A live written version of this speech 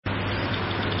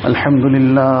الحمد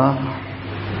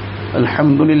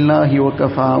لله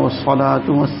وكفى والصلاة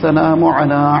والسلام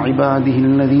على عباده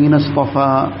الذين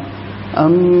اصطفى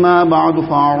أما بعد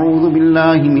فأعوذ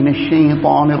بالله من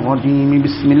الشيطان الرجيم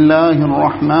بسم الله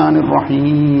الرحمن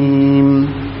الرحيم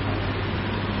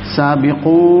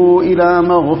سابقوا إلى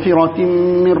مغفرة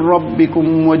من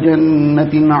ربكم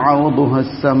وجنة عرضها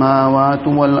السماوات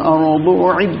والأرض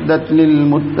أعدت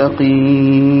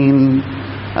للمتقين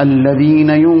الذين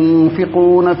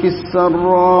ينفقون في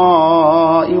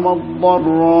السراء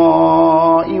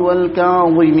والضراء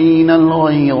والكاظمين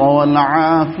الغيظ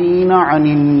والعافين عن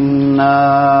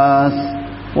الناس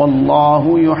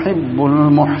والله يحب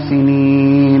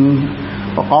المحسنين.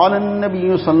 فقال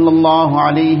النبي صلى الله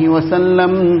عليه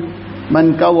وسلم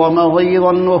من كظم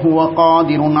غيظا وهو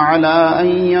قادر على أن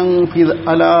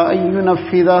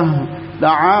ينفذه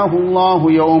دعاه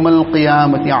الله يوم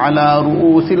القيامة على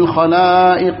رؤوس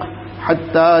الخلائق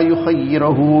حتى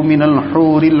يخيره من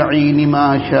الحور العين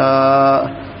ما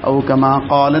شاء أو كما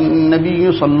قال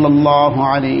النبي صلى الله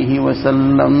عليه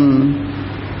وسلم.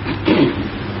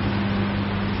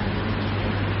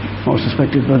 Most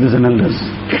respected brothers and elders,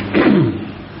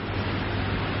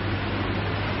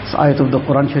 this ayat of the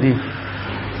Quran Sharif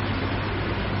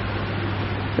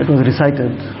that was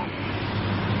recited,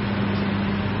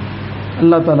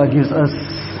 Allah Ta'ala gives us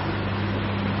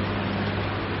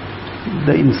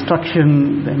the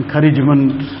instruction, the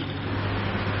encouragement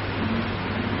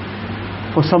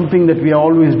for something that we are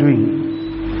always doing.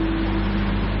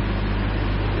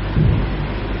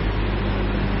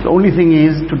 The only thing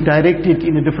is to direct it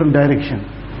in a different direction.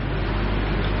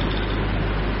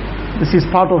 This is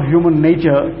part of human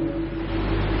nature,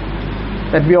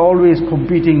 that we are always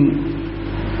competing,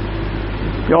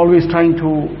 we are always trying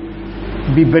to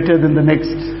be better than the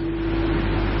next.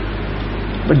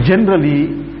 But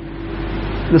generally,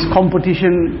 this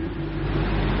competition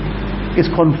is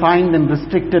confined and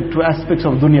restricted to aspects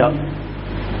of dunya.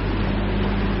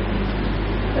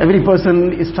 Every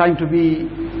person is trying to be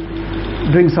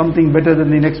doing something better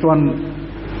than the next one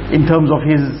in terms of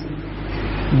his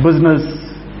business,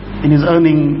 in his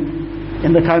earning,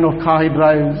 in the kind of car he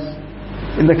drives,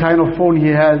 in the kind of phone he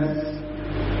has,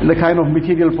 in the kind of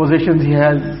material possessions he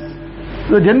has.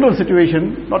 The general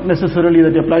situation, not necessarily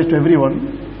that applies to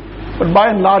everyone, but by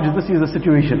and large this is the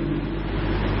situation.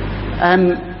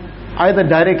 And either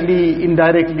directly,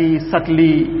 indirectly,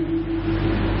 subtly,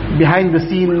 behind the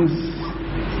scenes,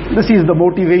 this is the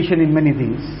motivation in many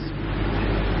things.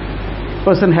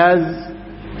 Person has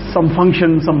some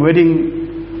function, some wedding,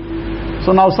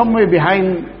 so now somewhere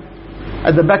behind,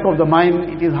 at the back of the mind,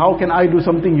 it is how can I do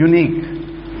something unique.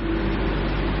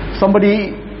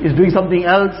 Somebody is doing something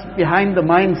else, behind the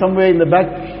mind, somewhere in the back,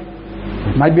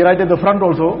 might be right at the front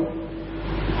also.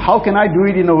 How can I do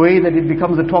it in a way that it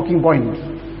becomes a talking point?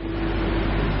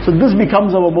 So this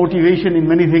becomes our motivation in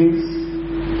many things.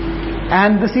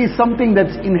 And this is something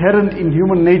that's inherent in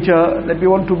human nature, that we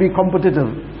want to be competitive.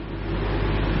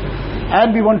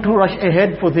 And we want to rush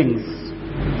ahead for things.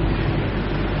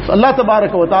 So Allah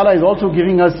Tabaraka wa Ta'ala is also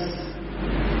giving us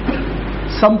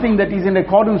something that is in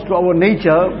accordance to our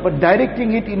nature, but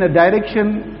directing it in a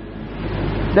direction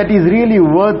that is really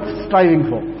worth striving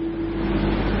for.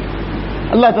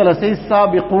 Allah Ta'ala says,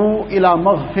 سَابِقُوا إِلَى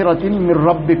مَغْفِرَةٍ مِّن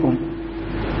رَبِّكُمْ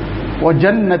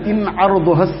وَجَنَّةٍ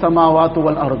عَرْضُهَا السَّمَاوَاتُ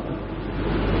وَالْأَرْضُ.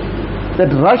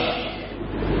 That rush,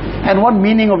 and one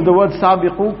meaning of the word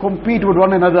sabiqu, compete with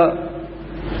one another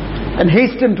and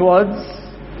hasten towards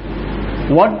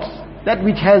what? That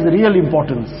which has real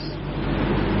importance,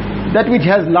 that which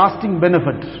has lasting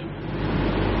benefit,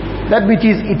 that which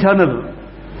is eternal.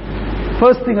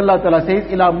 First thing Allah Ta'ala says,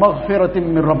 إِلَى مَغْفِرَةٍ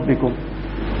مِّن رَبِّكُمْ,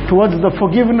 towards the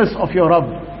forgiveness of your Rabb,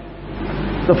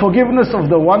 the forgiveness of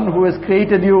the one who has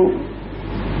created you,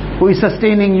 who is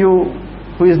sustaining you,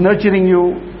 who is nurturing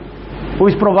you, who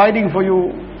is providing for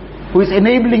you, who is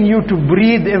enabling you to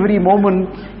breathe every moment,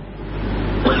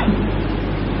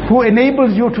 who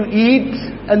enables you to eat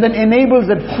and then enables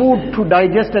that food to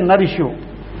digest and nourish you.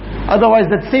 Otherwise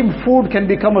that same food can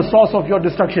become a source of your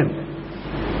destruction.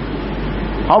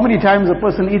 How many times a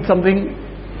person eats something,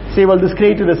 say, well, this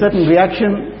created a certain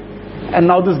reaction and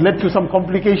now this led to some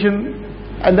complication,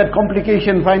 and that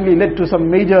complication finally led to some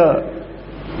major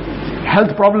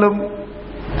health problem,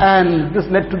 and this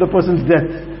led to the person's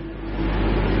death.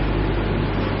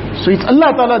 So it's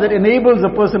Allah Ta'ala that enables a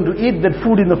person to eat that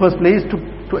food in the first place,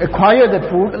 to acquire that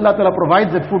food. Allah Ta'ala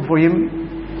provides that food for him.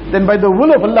 Then by the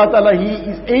will of Allah Ta'ala, he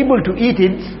is able to eat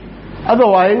it.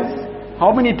 Otherwise,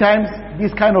 how many times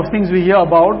these kind of things we hear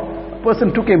about, a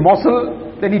person took a morsel,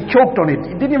 then he choked on it.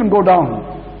 It didn't even go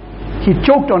down. He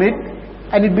choked on it,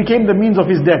 and it became the means of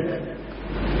his death.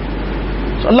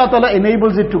 So Allah Ta'ala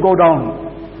enables it to go down.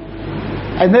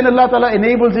 And then Allah Ta'ala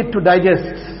enables it to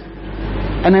digest.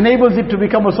 And enables it to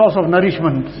become a source of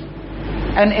nourishment.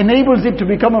 And enables it to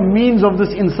become a means of this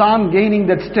insan gaining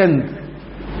that strength.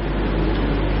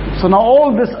 So now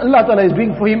all this Allah Ta'ala is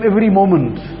doing for him every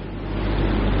moment.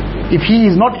 If he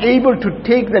is not able to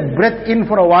take that breath in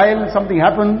for a while, something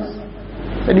happens,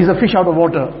 then he's a fish out of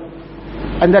water.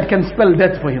 And that can spell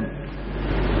death for him.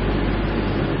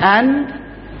 And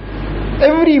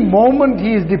every moment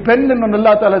he is dependent on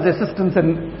Allah Ta'ala's assistance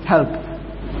and help.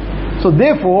 So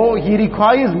therefore, he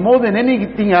requires more than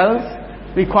anything else,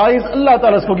 requires Allah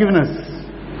Ta'ala's forgiveness.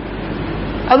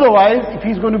 Otherwise, if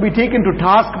he's going to be taken to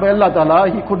task by Allah Ta'ala,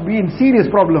 he could be in serious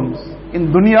problems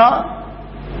in dunya,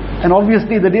 and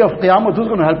obviously the day of Qiyamah, who's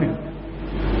going to help him?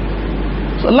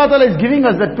 So Allah Ta'ala is giving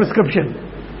us that prescription,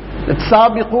 that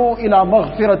sabiqu ila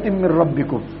maghfiratin min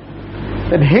rabbikum,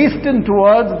 that hasten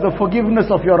towards the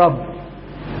forgiveness of your Rabb.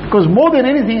 Because more than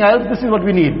anything else, this is what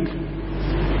we need.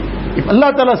 If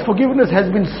Allah Ta'ala's forgiveness has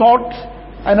been sought,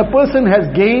 and a person has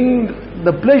gained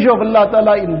the pleasure of Allah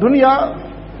Ta'ala in dunya,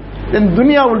 then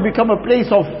dunya will become a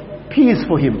place of peace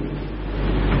for him.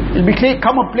 It will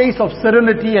become a place of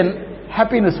serenity and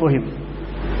happiness for him,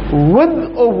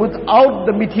 with or without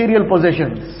the material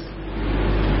possessions.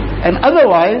 And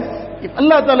otherwise, if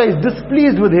Allah Ta'ala is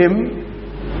displeased with him,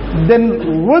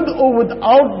 then with or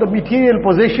without the material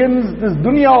possessions, this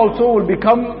dunya also will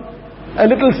become a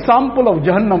little sample of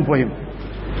Jahannam for him.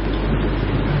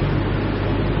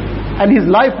 And his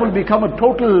life will become a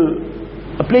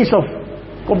place of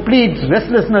complete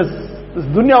restlessness. This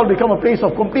dunya will become a place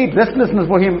of complete restlessness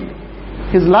for him.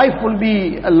 His life will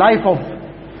be a life of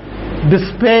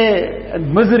despair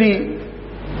and misery.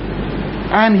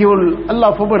 And he will,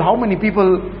 Allah forbid, how many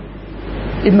people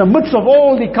in the midst of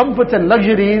all the comforts and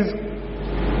luxuries,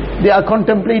 they are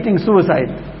contemplating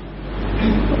suicide.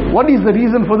 What is the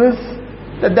reason for this?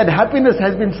 That happiness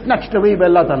has been snatched away by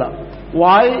Allah Ta'ala.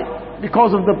 Why?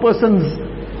 Because of the person's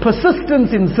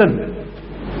persistence in sin.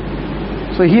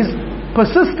 So his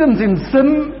persistence in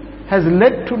sin has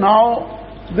led to now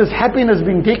this happiness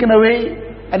being taken away,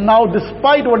 and now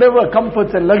despite whatever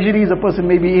comforts and luxuries a person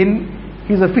may be in,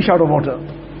 he's a fish out of water.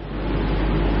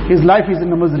 His life is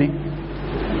in a misery.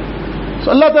 So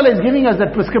Allah Ta'ala is giving us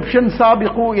that prescription,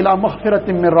 sabiqu ila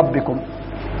maghfiratin min rabbikum.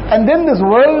 And then this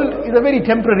world is a very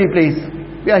temporary place.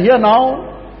 We are here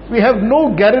now, we have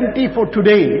no guarantee for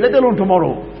today, let alone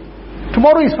tomorrow.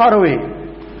 Tomorrow is far away.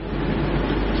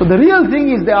 So the real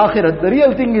thing is the akhirat, the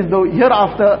real thing is the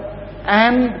hereafter,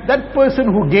 and that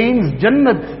person who gains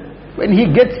Jannat, when he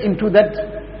gets into that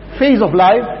phase of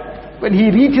life, when he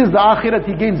reaches the akhirat,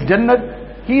 he gains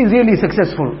Jannat, he is really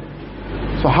successful.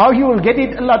 So how he will get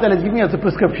it, Allah Ta'ala is giving us a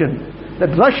prescription,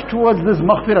 that rush towards this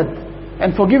maghfirat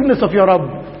and forgiveness of your Rabb,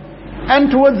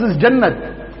 and towards this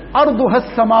Jannat. Arduha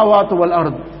as-samawatu wal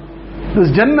ard. This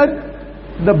Jannat,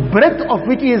 the breadth of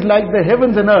which is like the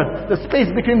heavens and earth, the space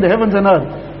between the heavens and earth.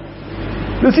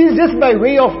 This is just by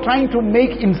way of trying to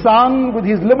make insan with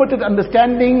his limited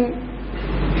understanding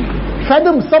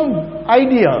fathom some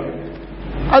idea.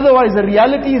 Otherwise the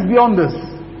reality is beyond this.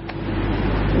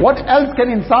 What else can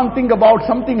insan think about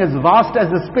something as vast as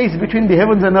the space between the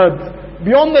heavens and earth?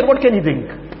 Beyond that, what can he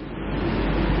think?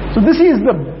 So this is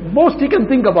the most he can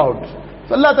think about.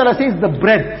 So Allah Ta'ala says the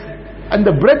breadth. And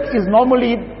the breadth is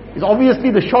obviously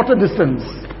the shorter distance.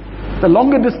 The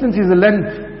longer distance is the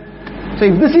length. So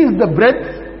if this is the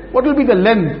breadth, what will be the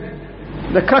length?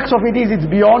 The crux of it is, it's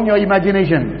beyond your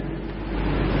imagination.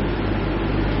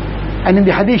 And in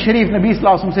the Hadith Sharif, Nabi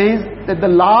Sallallahu Alaihi Wasallam says that the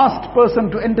last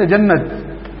person to enter Jannat,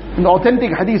 in the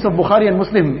authentic Hadith of Bukhari and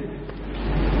Muslim,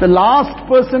 the last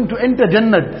person to enter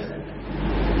Jannat,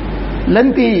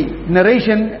 lengthy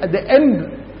narration, at the end,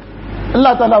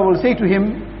 Allah Ta'ala will say to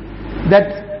him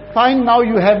that, fine, now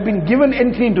you have been given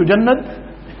entry into Jannat,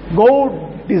 go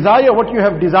desire what you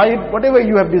have desired, whatever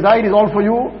you have desired is all for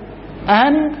you,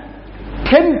 and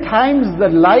 10 times the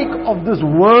like of this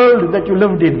world that you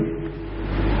lived in.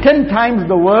 10 times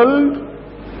the world,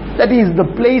 that is the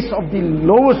place of the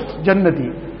lowest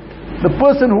Jannati. The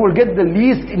person who will get the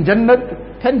least in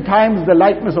Jannat, 10 times the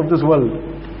likeness of this world.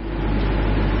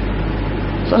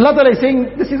 So Allah Ta'ala is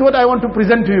saying, this is what I want to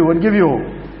present to you and give you.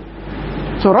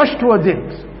 So rush towards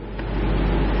it.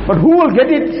 But who will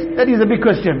get it? That is a big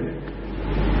question.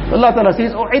 Allah Ta'ala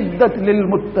says, أُعِدَّتْ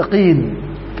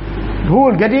لِلْمُتَّقِينَ. Who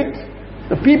will get it?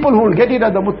 The people who will get it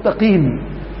are the muttaqeen.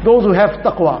 Those who have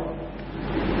taqwa.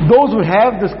 Those who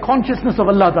have this consciousness of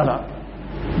Allah Ta'ala.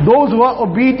 Those who are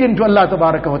obedient to Allah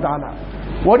Tabaraka wa Ta'ala.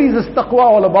 What is this taqwa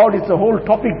all about? It's a whole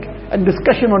topic and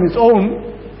discussion on its own.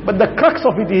 But the crux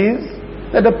of it is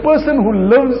that a person who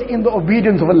lives in the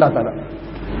obedience of Allah Ta'ala,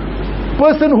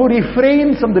 person who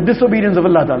refrains from the disobedience of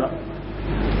Allah Ta'ala,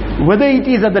 whether it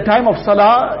is at the time of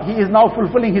Salah, he is now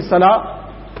fulfilling his Salah,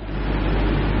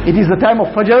 it is the time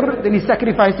of Fajr, then he's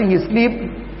sacrificing his sleep,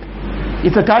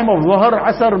 it's a time of Dhuhr,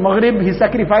 Asr, Maghrib, he's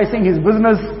sacrificing his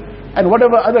business and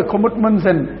whatever other commitments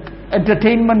and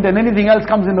entertainment and anything else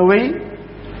comes in the way,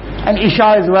 and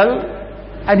Isha as well,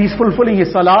 and he's fulfilling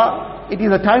his Salah. It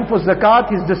is a time for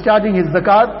Zakat, he's discharging his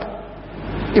Zakat.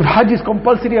 If Hajj is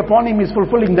compulsory upon him, he's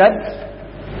fulfilling that.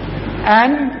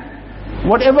 And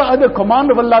whatever other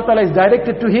command of Allah Ta'ala is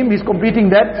directed to him, he's completing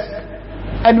that.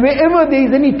 And wherever there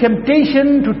is any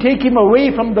temptation to take him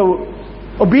away from the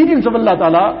obedience of Allah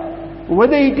Ta'ala,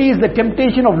 whether it is the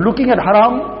temptation of looking at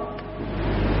haram,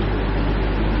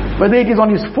 whether it is on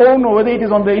his phone or whether it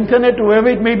is on the internet or wherever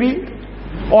it may be,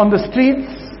 or on the streets,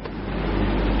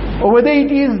 or whether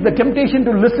it is the temptation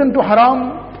to listen to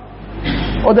haram,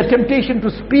 or the temptation to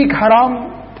speak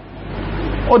haram,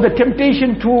 or the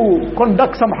temptation to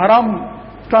conduct some haram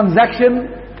transaction,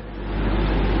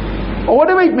 or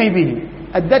whatever it may be,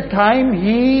 at that time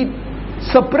he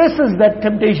suppresses that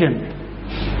temptation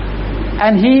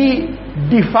and he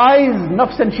defies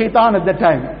nafs and shaitan at that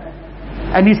time,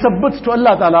 and he submits to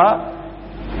Allah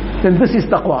Ta'ala, then this is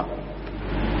taqwa.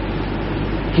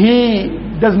 He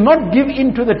does not give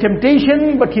in to the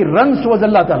temptation, but he runs towards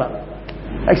Allah Ta'ala.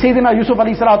 Like Sayyidina Yusuf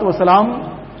alayhi salatu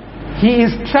wasalam, he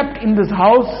is trapped in this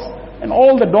house and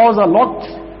all the doors are locked,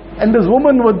 and this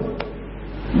woman with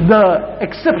the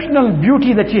exceptional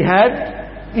beauty that she had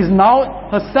is now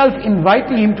herself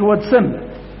inviting him towards sin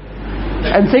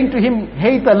and saying to him,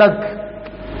 hey talak,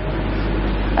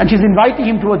 and she's inviting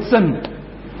him towards sin.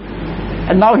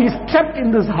 And now he's trapped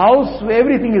in this house where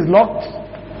everything is locked.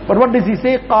 But what does he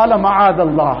say? قَالَ مَعَاذَ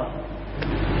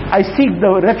اللَّهِ, I seek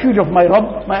the refuge of my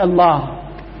Rabb, my Allah.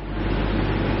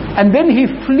 And then he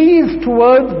flees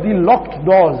towards the locked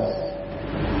doors.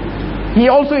 He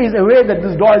also is aware that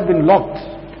this door has been locked.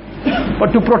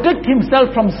 But to protect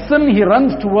himself from sin, he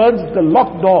runs towards the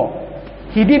locked door.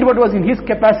 He did what was in his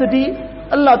capacity.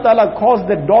 Allah Ta'ala caused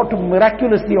that door to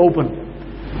miraculously open.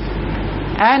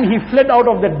 And he fled out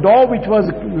of that door which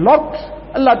was locked.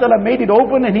 Allah Ta'ala made it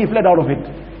open and he fled out of it.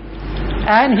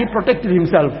 And he protected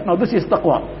himself. Now this is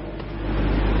taqwa.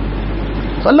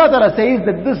 So Allah Ta'ala says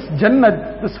that this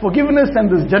Jannat, this forgiveness and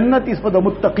this Jannat is for the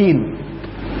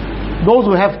muttaqeen, those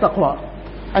who have taqwa.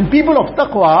 And people of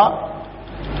taqwa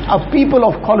are people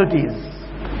of qualities.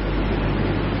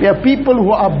 They are people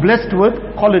who are blessed with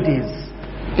qualities.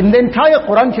 In the entire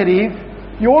Quran Sharif,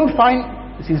 you won't find,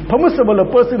 this is permissible, a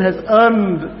person has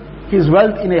earned his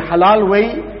wealth in a halal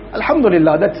way.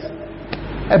 Alhamdulillah, that's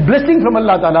a blessing from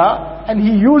Allah Ta'ala, and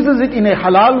he uses it in a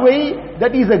halal way,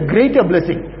 that is a greater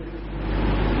blessing.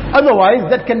 Otherwise,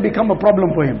 that can become a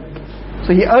problem for him.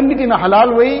 So he earned it in a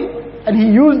halal way, and he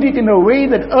used it in a way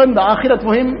that earned the akhirat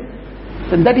for him,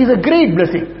 then that is a great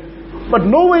blessing. But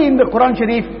nowhere in the Quran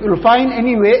Sharif you'll find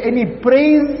anywhere any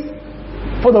praise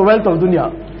for the wealth of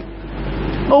dunya.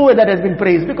 Nowhere that has been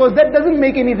praised, because that doesn't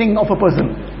make anything of a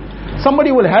person.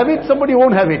 Somebody will have it, somebody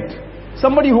won't have it.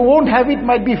 Somebody who won't have it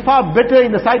might be far better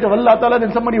in the sight of Allah Ta'ala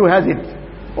than somebody who has it.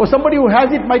 Or somebody who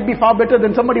has it might be far better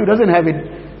than somebody who doesn't have it.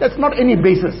 That's not any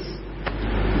basis.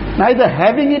 Neither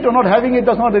having it or not having it,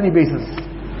 that's not any basis.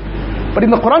 But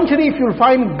in the Quran Sharif you'll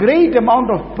find great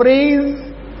amount of praise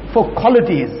for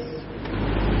qualities.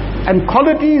 And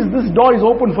qualities, this door is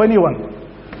open for anyone.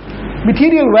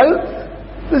 Material wealth,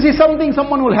 this is something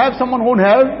someone will have, someone won't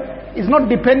have. It's not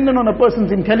dependent on a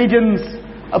person's intelligence,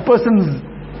 a person's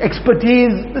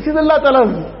expertise. This is Allah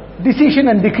Ta'ala's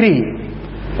decision and decree.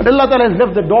 But Allah Ta'ala has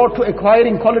left the door to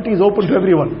acquiring qualities open to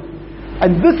everyone.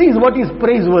 And this is what is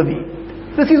praiseworthy.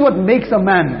 This is what makes a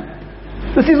man.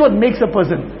 This is what makes a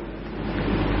person.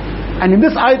 And in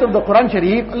this ayat of the Quran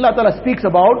Sharif, Allah Ta'ala speaks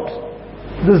about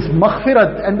this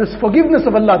maghfirat and this forgiveness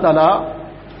of Allah Ta'ala,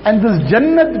 and this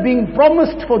Jannat being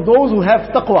promised for those who have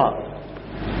taqwa.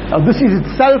 Now this is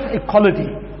itself a quality.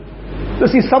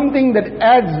 This is something that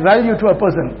adds value to a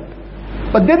person.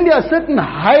 But then there are certain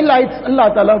highlights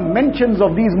Allah Ta'ala mentions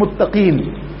of these muttaqeen.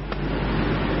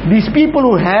 These people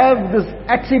who have this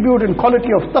attribute and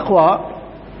quality of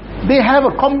taqwa, they have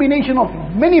a combination of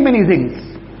many things.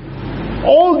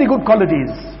 All the good qualities.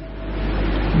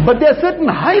 But there are certain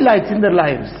highlights in their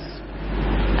lives.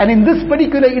 And in this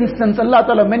particular instance, Allah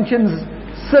Ta'ala mentions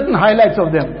certain highlights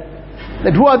of them.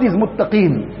 That who are these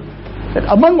muttaqeen? That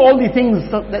among all the things,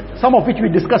 that some of which we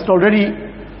discussed already,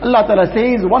 Allah Ta'ala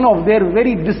says one of their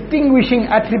very distinguishing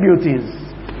attributes is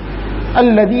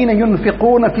الَّذِينَ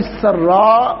يُنْفِقُونَ فِي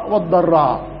السَّرَّاءِ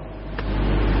وَالضَّرَّاءِ,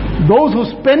 those who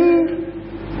spend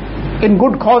in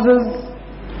good causes,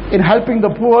 in helping the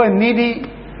poor and needy,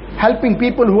 helping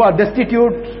people who are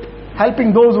destitute,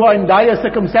 helping those who are in dire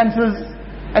circumstances,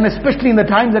 and especially in the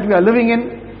times that we are living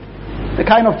in, the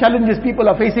kind of challenges people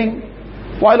are facing.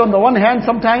 While on the one hand,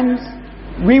 sometimes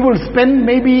we will spend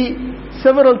maybe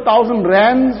several thousand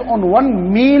rands on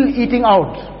one meal eating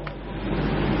out.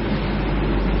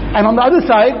 And on the other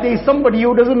side, there is somebody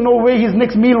who doesn't know where his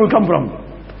next meal will come from.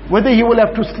 Whether he will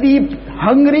have to sleep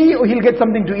hungry or he'll get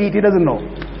something to eat, he doesn't know.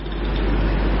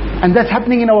 And that's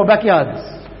happening in our backyards.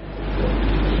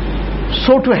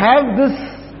 So to have this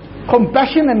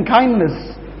compassion and kindness,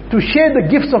 to share the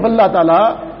gifts of Allah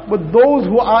Ta'ala with those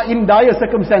who are in dire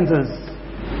circumstances,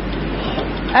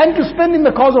 and to spend in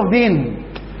the cause of deen.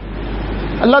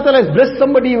 Allah Ta'ala has blessed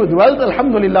somebody with wealth,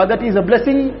 alhamdulillah, that is a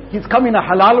blessing. He's come in a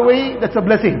halal way, that's a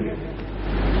blessing.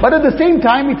 But at the same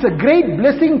time, it's a great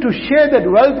blessing to share that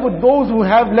wealth with those who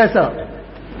have lesser,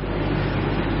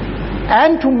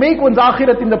 and to make one's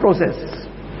akhirat in the process.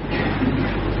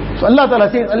 So Allah Ta'ala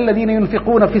says, الَّذِينَ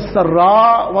يُنْفِقُونَ فِي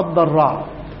السَّرَّاءِ وَالضَّرَّاءِ,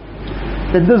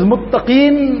 that these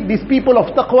muttaqeen, these people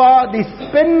of taqwa, they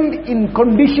spend in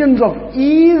conditions of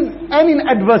ease and in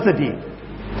adversity.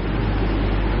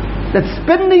 That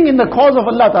spending in the cause of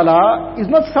Allah Ta'ala is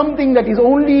not something that is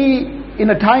only in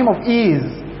a time of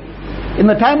ease. In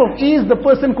the time of ease, the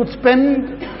person could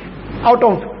spend out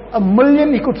of 1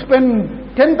 million, he could spend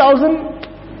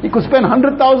 10,000, he could spend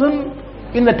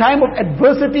 100,000. In the time of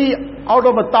adversity, out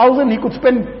of 1,000, he could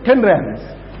spend 10 rands.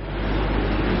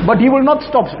 But he will not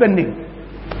stop spending.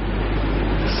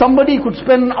 Somebody could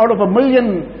spend out of 1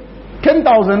 million,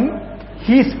 10,000,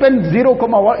 he spent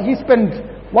 0.1, he spent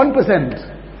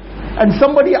 1%. And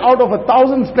somebody out of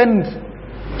 1,000 spent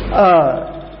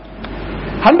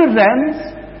 100 rands,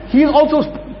 he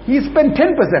spent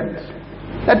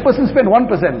 10%. That person spent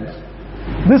 1%.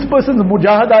 This person's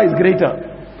mujahada is greater.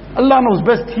 Allah knows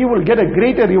best, he will get a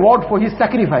greater reward for his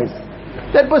sacrifice.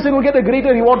 That person will get a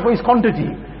greater reward for his quantity.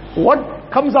 What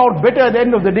comes out better at the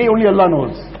end of the day, only Allah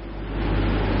knows.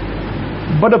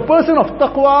 But a person of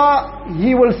taqwa,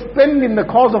 he will spend in the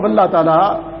cause of Allah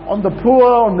Ta'ala, on the poor,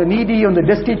 on the needy, on the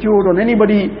destitute, on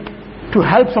anybody, to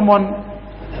help someone,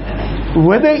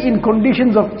 whether in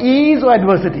conditions of ease or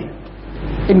adversity,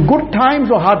 in good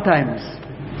times or hard times.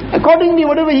 Accordingly,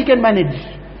 whatever he can manage,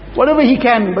 whatever he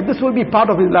can, but this will be part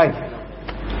of his life.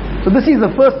 So this is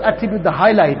the first attribute, the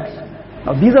highlight.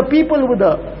 Now these are people with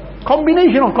a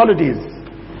combination of qualities,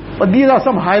 but these are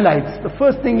some highlights. The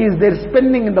first thing is they're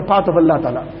spending in the path of Allah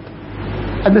Ta'ala.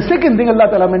 And the second thing Allah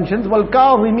Ta'ala mentions,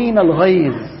 وَالْكَاظِمِينَ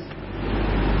الْغَيْظِ.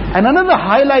 And another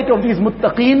highlight of these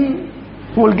muttaqeen,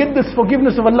 who will get this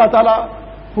forgiveness of Allah Ta'ala,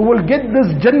 who will get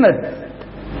this Jannat,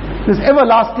 this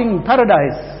everlasting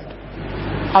paradise,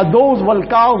 are those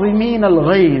وَالْكَاظِمِينَ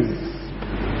الْغَيْظِ.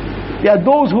 They are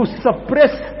those who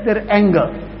suppress their anger.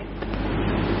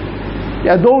 They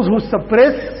are those who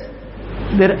suppress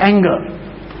their anger.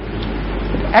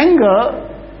 Anger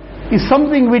is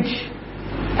something which,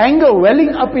 anger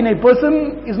welling up in a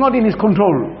person is not in his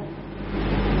control.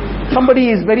 Somebody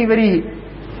is very, very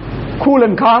cool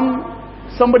and calm.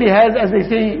 Somebody has, as they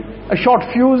say, a short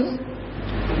fuse.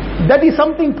 That is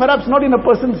something perhaps not in a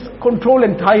person's control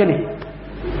entirely.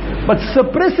 But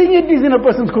suppressing it is in a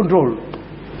person's control.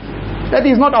 That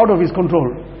is not out of his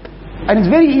control. And it's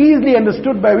very easily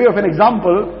understood by way of an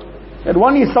example, that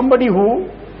one is somebody who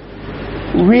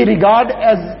we regard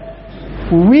as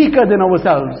weaker than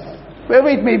ourselves. Whoever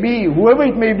it may be, whoever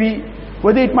it may be,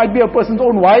 whether it might be a person's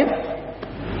own wife,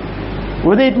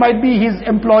 whether it might be his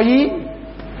employee,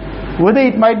 whether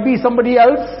it might be somebody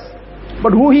else,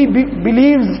 but who he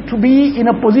believes to be in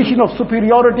a position of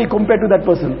superiority compared to that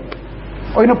person,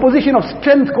 or in a position of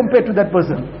strength compared to that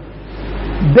person.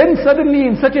 Then suddenly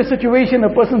in such a situation a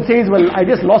person says, well, I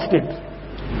just lost it.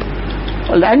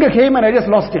 Well, the anger came and I just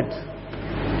lost it.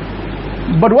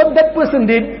 But what that person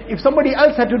did, if somebody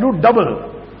else had to do double,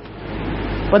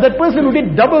 but that person who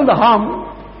did double the harm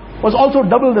was also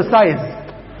double the size.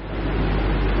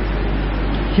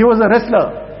 He was a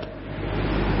wrestler,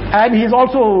 and he's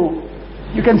also,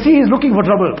 you can see he's looking for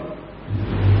trouble.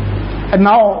 And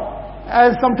now,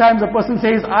 as sometimes a person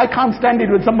says, I can't stand it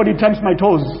when somebody tramps my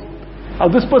toes. Now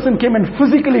this person came and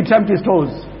physically tramped his toes,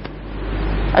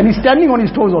 and he's standing on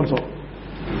his toes also.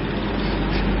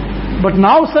 But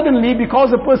now suddenly,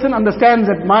 because a person understands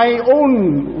that my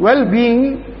own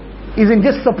well-being is in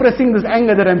just suppressing this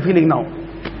anger that I'm feeling now,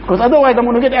 because otherwise I'm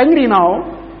going to get angry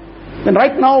now, then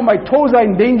right now my toes are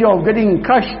in danger of getting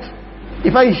crushed.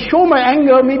 If I show my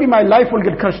anger, maybe my life will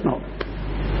get crushed now.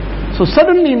 So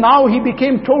suddenly now he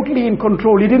became totally in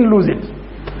control. He didn't lose it.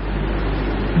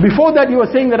 Before that he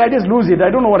was saying that I just lose it, I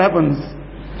don't know what happens.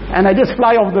 and I just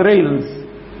fly off the rails.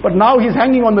 But now he's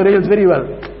hanging on the rails very well.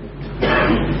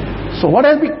 So what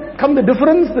has become the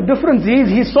difference? The difference is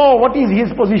he saw what is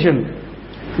his position.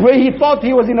 Where he thought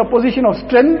he was in a position of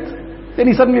strength, then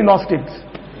he suddenly lost it.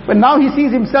 But now he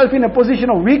sees himself in a position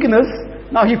of weakness,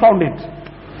 now he found it.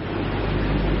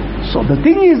 So the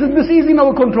thing is that this is in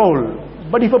our control.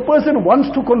 But if a person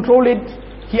wants to control it,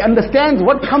 he understands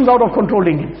what comes out of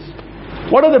controlling it.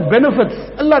 What are the benefits?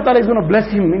 Allah Ta'ala is going to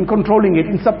bless him in controlling it,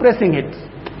 in suppressing it.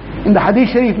 In the Hadith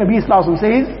Sharif, Nabi Sallallahu Alaihi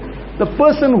Wasallam says, the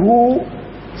person who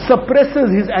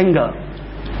suppresses his anger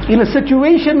in a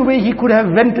situation where he could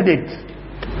have vented it,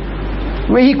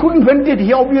 where he couldn't vent it,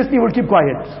 he obviously will keep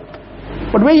quiet.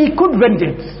 But where he could vent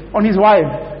it, on his wife,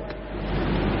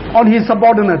 on his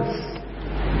subordinates,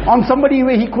 on somebody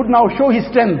where he could now show his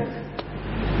strength,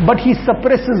 but he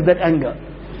suppresses that anger.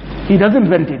 He doesn't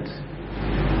vent it.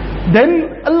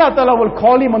 Then Allah Ta'ala will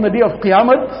call him on the day of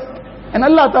Qiyamah, and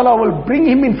Allah Ta'ala will bring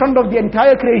him in front of the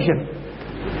entire creation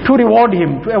to reward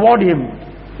him, to award him,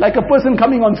 like a person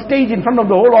coming on stage in front of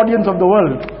the whole audience of the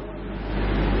world.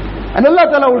 And Allah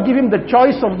Ta'ala will give him the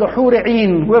choice of the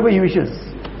Hur'een, whoever he wishes.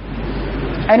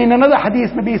 And in another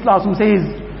hadith, Nabi Sallallahu Alaihi Wasallam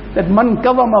says that Man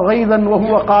kawama ghayzan wa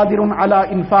huwa qadirun ala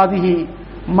infadihi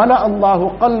mala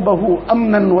Allahu qalbahu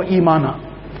amnan wa imana.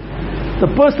 The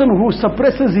person who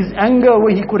suppresses his anger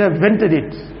where he could have vented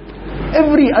it.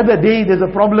 Every other day there's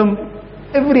a problem.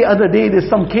 Every other day there's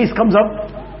some case comes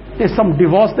up. There's some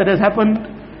divorce that has happened.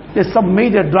 There's some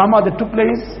major drama that took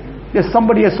place. There's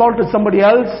somebody assaulted somebody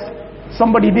else.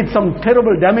 Somebody did some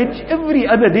terrible damage. Every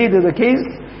other day there's a case.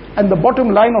 And the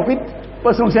bottom line of it,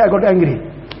 person will say, I got angry.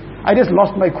 I just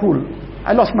lost my cool.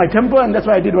 I lost my temper and that's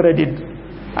why I did what I did.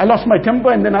 I lost my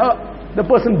temper and then the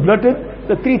person blurted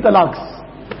the 3 talaqs.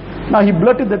 Now he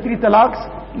blurted the 3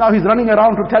 talaqs. Now he's running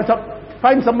around to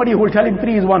find somebody who will tell him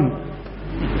 3 is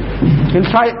 1.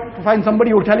 He'll try to find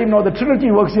somebody who will tell him, no, the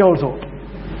Trinity works here also.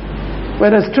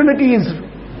 Whereas Trinity is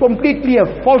completely a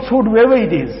falsehood wherever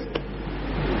it is.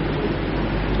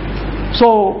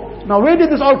 So, now where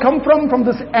did this all come from? From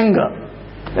this anger.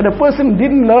 That a person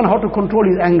didn't learn how to control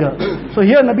his anger. So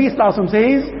here Nabi Sallallahu Alaihi Wasallam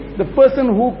says, the person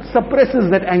who suppresses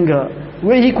that anger,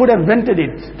 where he could have vented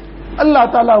it,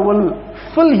 Allah Ta'ala will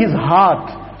fill his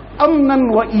heart,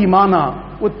 amnan wa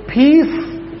imana, with peace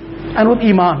and with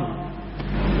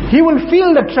iman. He will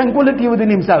feel that tranquility within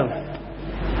himself.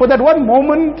 For that one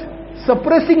moment,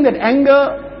 suppressing that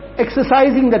anger,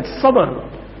 exercising that sabr,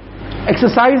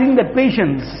 exercising that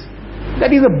patience,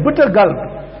 that is a bitter gulp.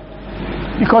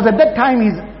 Because at that time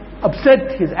he's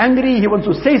upset, he's angry, he wants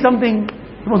to say something,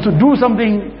 he wants to do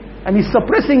something, and he's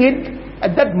suppressing it.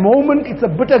 At that moment it's a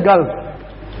bitter gulp.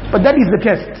 But that is the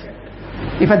test.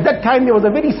 If at that time there was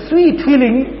a very sweet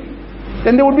feeling,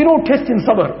 then there would be no test in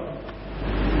sabr.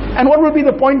 And what would be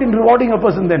the point in rewarding a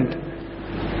person then?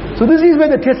 So this is where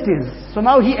the test is. So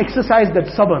now he exercised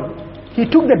that sabr. He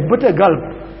took that bitter gulp.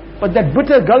 But that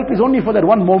bitter gulp is only for that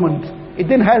one moment. It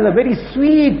then has a very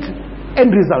sweet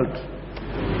end result.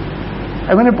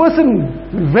 And when a person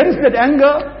vents that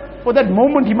anger, for that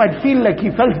moment he might feel like he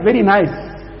felt very nice.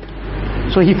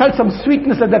 So he felt some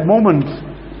sweetness at that moment.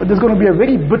 But there's going to be a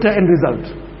very bitter end result.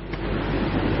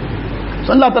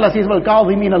 So Allah Ta'ala says,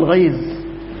 وَالْكَاظِمِينَ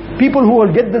الْغَيْظِ. People who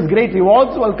will get this great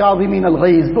rewards, وَالْكَاظِمِينَ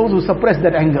الْغَيْظِ. Those who suppress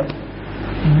that anger.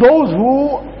 Those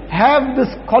who have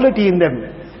this quality in them.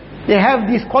 They have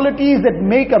these qualities that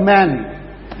make a man.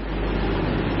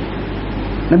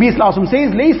 Nabi Sallallahu Alaihi Wasallam says,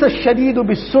 لَيْسَ الشَّدِيدُ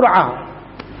بِالسُّرْعَةِ.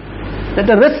 That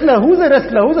a wrestler, who's a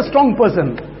wrestler? Who's a strong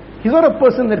person? He's not a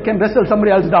person that can wrestle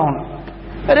somebody else down.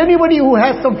 That anybody who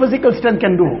has some physical strength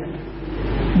can do.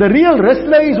 The real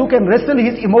wrestler is who can wrestle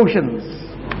his emotions.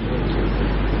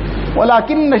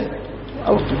 وَلَكِنَّ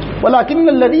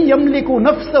الَّذِي يَمْلِكُ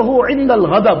نَفْسَهُ عِنْدَ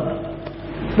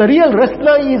الْغَضَبِ. The real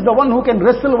wrestler is the one who can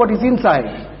wrestle what is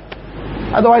inside.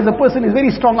 Otherwise a person is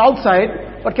very strong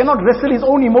outside, but cannot wrestle his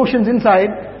own emotions inside.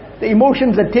 The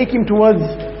emotions that take him towards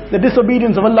the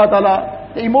disobedience of Allah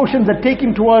Ta'ala, the emotions that take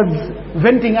him towards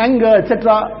venting anger,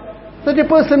 etc. Such a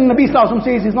person, Nabi Sallallahu Alaihi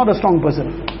Wasallam says, is not a strong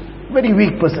person. Very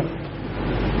weak person.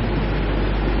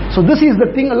 So this is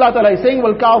the thing Allah Ta'ala is saying,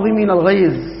 وَالْكَاظِمِينَ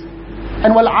الْغَيْظِ.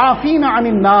 And وَالْعَافِينَ عَنِ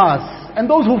النَّاسِ. And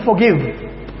those who forgive.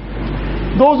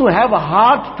 Those who have a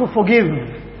heart to forgive.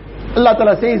 Allah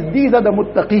Ta'ala says, these are the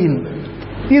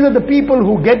muttaqeen. These are the people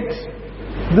who get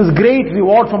this great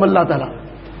reward from Allah Ta'ala.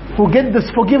 Who get this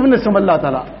forgiveness from Allah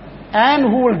Ta'ala. And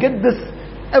who will get this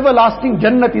everlasting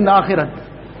Jannat in the Akhirat.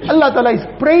 Allah Ta'ala is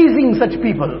praising such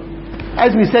people.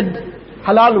 As we said,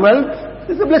 halal wealth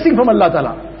is a blessing from Allah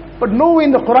Ta'ala. But nowhere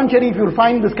in the Quran Sharif you'll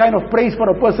find this kind of praise for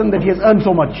a person that he has earned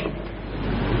so much.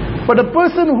 But a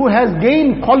person who has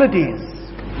gained qualities,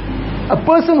 A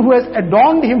person who has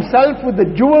adorned himself with the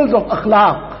jewels of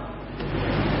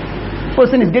akhlaq.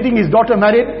 Person is getting his daughter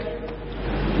married.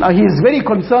 Now he is very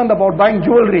concerned about buying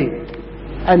jewelry,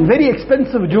 and very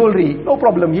expensive jewelry. No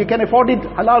problem, he can afford it.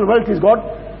 Halal wealth he's got.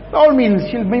 By all means,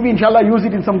 she'll maybe inshallah use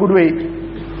it in some good way.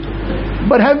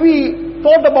 But have we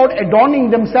thought about adorning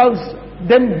them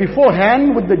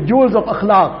beforehand with the jewels of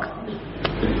akhlaq?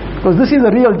 Because this is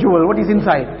a real jewel, what is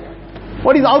inside.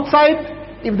 What is outside,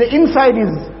 if the inside is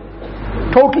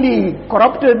totally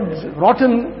corrupted,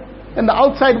 rotten, then the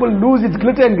outside will lose its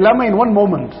glitter and glamour in one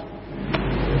moment.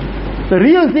 The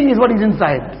real thing is what is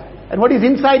inside. And what is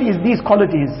inside is these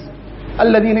qualities.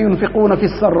 الَّذِينَ يُنْفِقُونَ فِي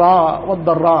السَّرَّاءِ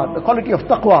وَالضَّرَّاءِ. The quality of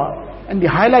taqwa. And the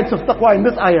highlights of taqwa in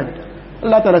this ayat.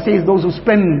 Allah Ta'ala says those who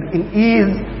spend in ease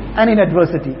and in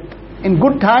adversity. In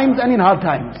good times and in hard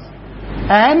times.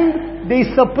 And they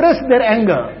suppress their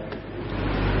anger.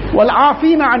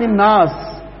 وَالْعَافِينَ عَنِ النَّاسِ.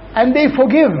 And they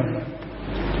forgive.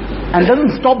 And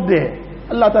doesn't stop there.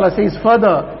 Allah Ta'ala says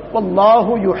further,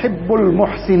 وَاللَّهُ يُحِبُّ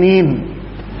الْمُحْسِنِينَ.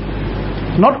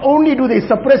 Not only do they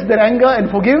suppress their anger and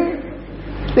forgive,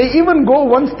 they even go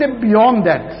one step beyond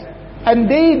that. And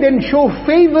they then show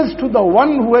favors to the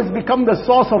one who has become the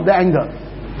source of the anger.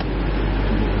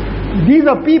 These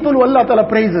are people who Allah Ta'ala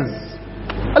praises.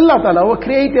 Allah Ta'ala, our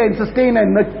creator and sustainer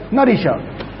and nourisher.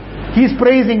 He's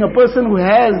praising a person who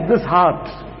has this heart.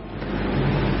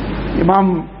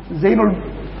 Imam Zainul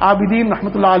Abidin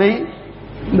rahmatullah alayhi,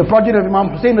 the progeny of Imam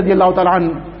Hussain radiallahu ta'ala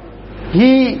anhu,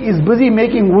 he is busy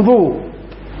making wudu,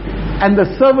 and the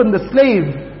servant, the slave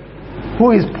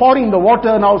who is pouring the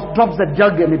water now drops that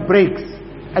jug and it breaks,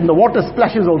 and the water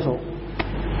splashes also.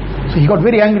 So he got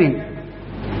very angry.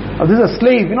 Now this is a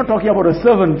slave, we're not talking about a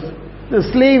servant. The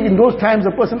slave, in those times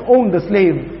a person owned the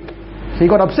slave. So he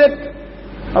got upset.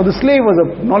 Now the slave was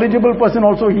a knowledgeable person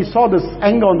also. He saw this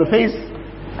anger on the face,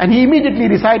 and he immediately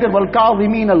recited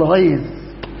وَالْكَاظِمِينَ الْغَيْظِ.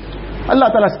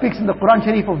 Allah Ta'ala speaks in the Quran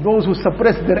Sharif of those who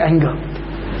suppress their anger.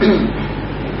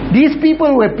 These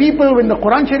people were people, when the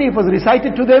Quran Sharif was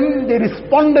recited to them, they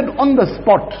responded on the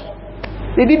spot.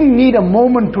 They didn't need a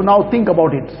moment to now think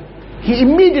about it. He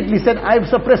immediately said, I have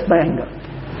suppressed my anger.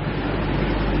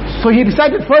 So he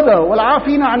recited further,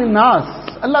 وَالْعَافِينَ عَنِ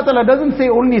النَّاسِ. Allah Ta'ala doesn't say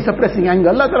only suppressing anger.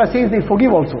 Allah Ta'ala says they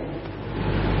forgive also.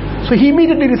 So he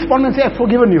immediately responded and said, I've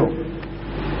forgiven you.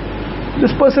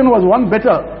 This person was one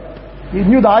better. He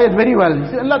knew the ayat very well.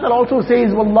 Allah Ta'ala also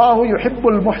says, وَاللَّهُ يُحِبُّ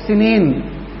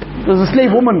الْمُحْسِنِينَ. There was a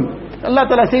slave woman. Allah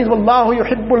Ta'ala says, وَاللَّهُ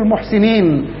يُحِبُّ الْمُحْسِنِينَ.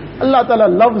 Allah Ta'ala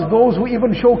loves those who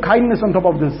even show kindness on top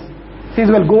of this. He says,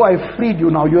 well, go, I've freed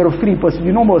you now. You're a free person.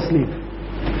 You're no more a slave.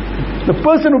 The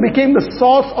person who became the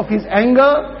source of his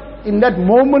anger, in that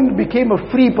moment became a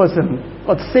free person,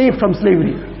 got saved from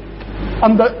slavery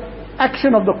on the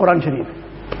action of the Quran Sharif.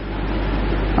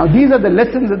 Now these are the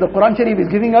lessons that the Quran Sharif is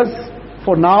giving us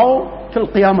for now till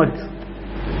Qiyamah.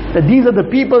 That these are the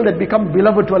people that become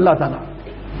beloved to Allah Ta'ala.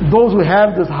 Those who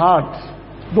have this heart,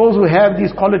 those who have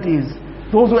these qualities,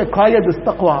 those who acquire this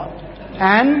taqwa.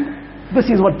 And this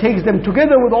is what takes them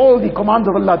together with all the commands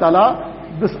of Allah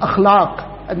Ta'ala, this akhlaq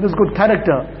and this good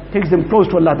character takes them close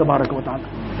to Allah Tabaraka wa Ta'ala.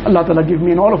 Allah Ta'ala give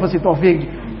me and all of us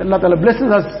tawfiq. Allah Ta'ala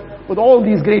blesses us with all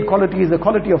these great qualities, the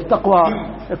quality of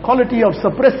taqwa, the quality of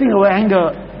suppressing our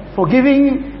anger,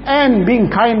 forgiving and being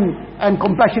kind and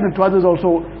compassionate to others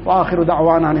also. Wa akhiru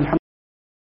da'wana.